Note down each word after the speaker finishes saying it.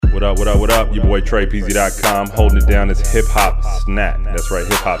What up, what up, what up? Your boy TreyPZ.com, holding it down. It's Hip Hop Snack. That's right,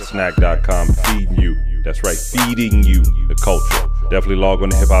 hiphopsnack.com, feeding you. That's right, feeding you the culture. Definitely log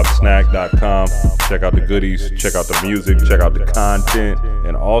on to hiphopsnack.com. Check out the goodies, check out the music, check out the content.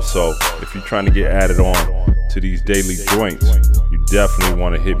 And also, if you're trying to get added on to these daily joints, you definitely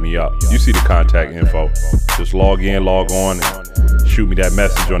want to hit me up. You see the contact info. Just log in, log on, and shoot me that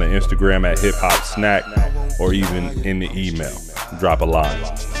message on the Instagram at hiphopsnack or even in the email. Drop a line.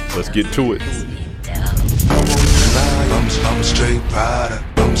 Let's get to it. I'm a straight rider.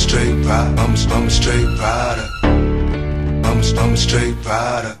 I'm a straight rider. I'm a straight rider. I'm a straight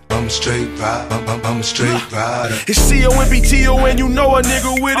rider. I'm a straight rider. I'm a straight rider. It's COMPTON, you know a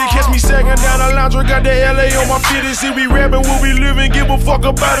nigga with it. Catch me sagging down the lounge, got the LA on my fitted. See we rapping, we'll be living, give a fuck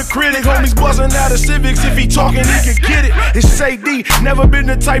about a critic. Homies buzzing out of Civics, if he talking, he can get it. It's AD, never been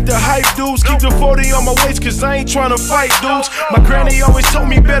the type to hype dudes. Keep the 40 on my waist, cause I ain't trying to fight dudes. My granny always told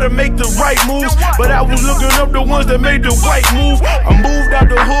me better make the right moves, but I was looking up the ones that made the right move. I moved out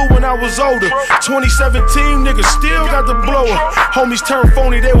the hood when I was older. 2017, niggas still got the blower. Homies turn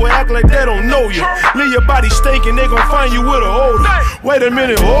phony, they will act like they don't know you. Leave your body stinking, they gon' find you with a holder. Wait a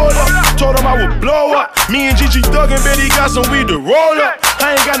minute, hold up. Told them I would blow up. Me and Gigi Thug and Betty got some weed to roll up.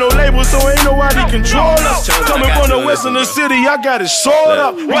 I ain't got no label, so ain't nobody control us. Coming from the west of the city, I got it sold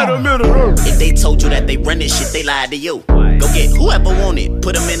up. Wait a minute. If they told you that they run this shit, they lied to you. Go get whoever want it,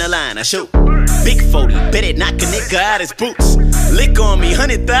 put them in a line, I shoot. Big 40, bet it knock a nigga out his boots. Lick on me,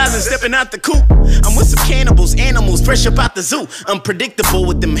 100,000 stepping out the coop. I'm with some cannibals, animals, fresh up out the zoo. Unpredictable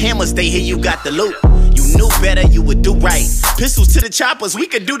with them hammers, they hear you got the loot. You knew better, you would do right. Pistols to the choppers, we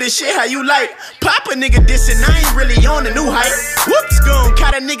could do this shit how you like. Pop a nigga dissing, I ain't really on the new hype. Whoops, gone,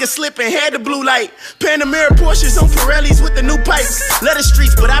 caught a nigga slipping, had the blue light. Panamera Porsches on Pirellis with the new pipes. Let the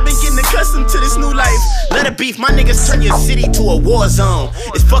streets, but I've been getting accustomed to this new life. Let it beef, my niggas turn your city to a war zone.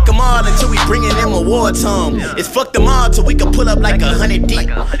 It's fuck them all until we bringing them awards home. It's fuck them all till we can pull up like 100 deep.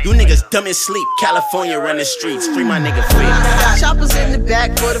 You niggas dumb as sleep, California run the streets. Free my nigga free. Choppers in the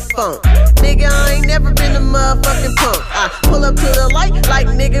back for the funk. Nigga, I ain't never been a motherfucking punk. I pull up to the light like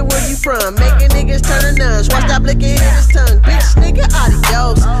nigga, where you from? Making niggas turn to nuns. Watch that blick in his tongue. Bitch, nigga,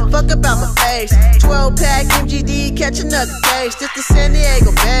 adios. Fuck about my face. 12-pack MGD, catch another case. This the San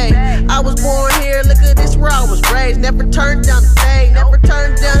Diego Bay. I was born here, look at this where I was raised. Never turned down the fade, never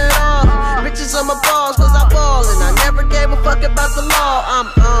turned down at all. Bitches on my balls cause I ball, and I never gave a fuck about the law. I'm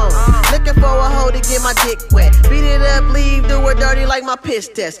looking for a hoe to get my dick wet. Beat it up, leave, do it dirty like my piss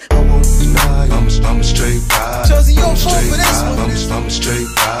test. I'm a straight rider. Chosen, you don't fall for this one. I'm a straight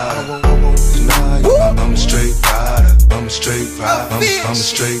rider. I'm a straight rider. I'm a straight rider. I'm a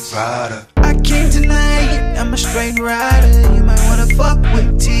straight rider. I can't deny it, I'm a straight rider. You might wanna fuck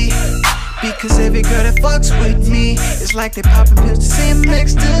with T, because every girl that fucks with me, it's like they popping pills to same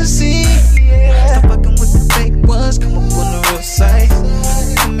ecstasy. Stop fucking with the fake ones, come up on the real side.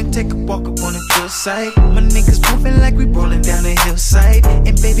 Come and take a walk up on the good side. My niggas moving like we rolling down the hillside.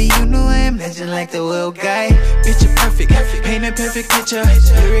 And baby, you know I am legend like the world guy. Picture perfect, paint a perfect picture.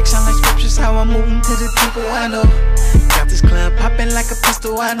 Lyrics sound like scriptures, how I'm moving to the people I know. Got this club popping like a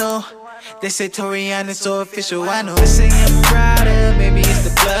pistol, I know. They say Torrion is so official, I know. They say I'm a rider, maybe it's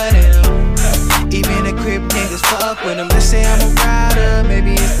the blood in them. Even the crib niggas fuck with them. They say I'm a rider,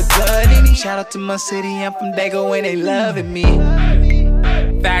 maybe it's the blood in me. Shout out to my city, I'm from Dago and they loving me.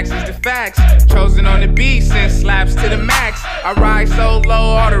 Facts is the facts, chosen on the beat, send slaps to the max. I ride solo,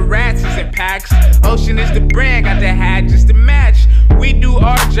 all the rats is in packs. Ocean is the brand, got the hat just to match. We do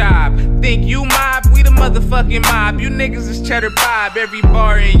our job, think you mob, we the motherfucking mob. You niggas is cheddar bob, every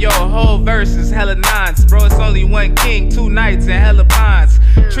bar in your whole verse is hella nonce. Bro, it's only one king, 2 nights and hella ponds.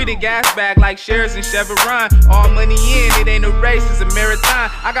 Treat a gas bag like shares and Chevron. All money in, it ain't a race, it's a marathon.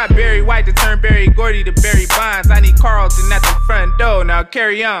 I got Barry White to turn Barry Gordy to Barry Bonds. I need Carlton at the front door, now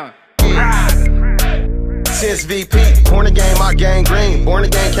carry on. Since VP, born again, my gang green. Born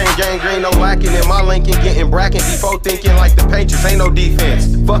again, can't gang green, no lacking in my Lincoln, getting brackin' before thinking like the Patriots, ain't no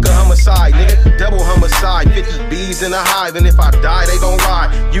defense. Fuck a homicide, nigga, double homicide. 50 bees in a hive, and if I die, they gon'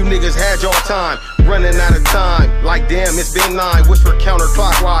 ride. You niggas had your time, running out of time. Like damn, it's been 9, wish for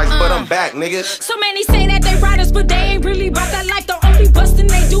counterclockwise, but I'm back, nigga. So many say that they riders, but they ain't really about that life. The only bustin'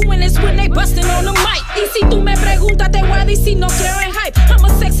 they doing is when they bustin' on the mic. Y si tú me preguntas, te voy a decir no creo en hype. I'm a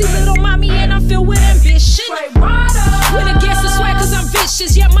sexy little mommy and I'm filled with ambition. With a guess of swag cause I'm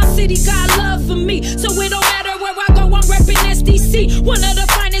vicious. Yeah, my city got love for me, so it don't matter where I go, I'm reppin' SDC. One of the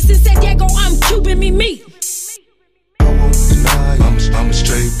finest in San Diego, I'm Cuban, me. I'm a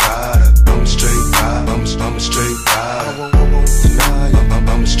straight rider. I'm a straight rider. I'm a straight rider.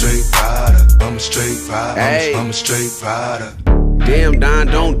 I'm a straight rider. I'm a straight rider. I'm a straight rider. Damn, Don,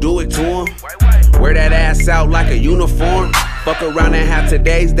 don't do it to him. Wear that ass out like a uniform. Fuck around and have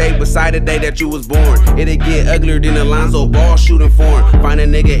today's day beside the day that you was born. It'll get uglier than Alonzo Ball shooting foreign. Find a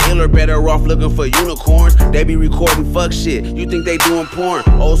nigga ill or better off looking for unicorns. They be recording fuck shit, you think they doing porn.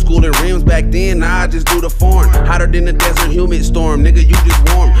 Old school and rims back then, nah, I just do the foreign. Hotter than the desert humid storm, nigga, you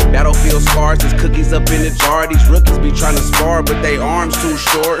just warm. Battlefield scars, there's cookies up in the jar. These rookies be trying to spar, but they arms too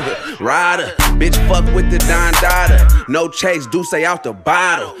short. Ryda, bitch fuck with the Don Dada. No chase, do say out the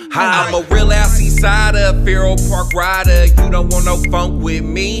bottle. I'm a real ass Eastsider, Faro Park rider. You don't want no funk with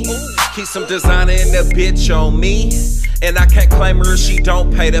me. Keep some designer in the bitch on me. And I can't claim her if she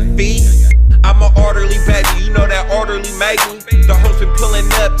don't pay the fee. I'm an orderly baby, you know that orderly made me. The host been pulling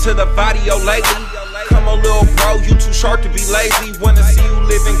up to the video lately. Come on little bro, you too sharp to be lazy. Wanna see you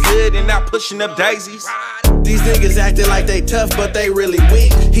living good and not pushing up daisies. These niggas acting like they tough, but they really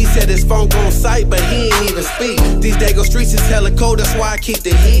weak. He said his phone gon' sight, but he ain't even speak. These Dago streets is hella cold, that's why I keep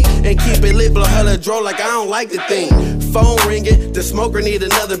the heat. And keep it lit, blow hella draw like I don't like the thing. Phone ringing, the smoker need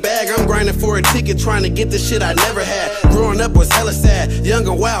another bag. I'm grinding for a ticket, trying to get the shit I never had. Growing up was hella sad, young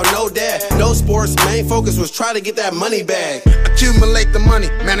and wild, no dad. No sports, main focus was try to get that money bag. Accumulate the money,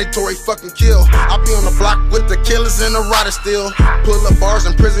 mandatory fucking kill. I be on the block with the killers and the riders still. Pull up bars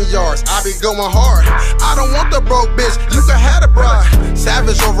and prison yards, I be going hard. I don't want the broke bitch, you can have the bride.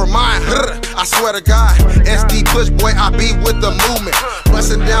 Savage over mine, I swear to God. SD push boy, I be with the movement.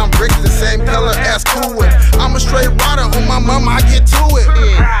 Busting down bricks the same color as Cuban. I'm a straight rider on my mama, I get to it.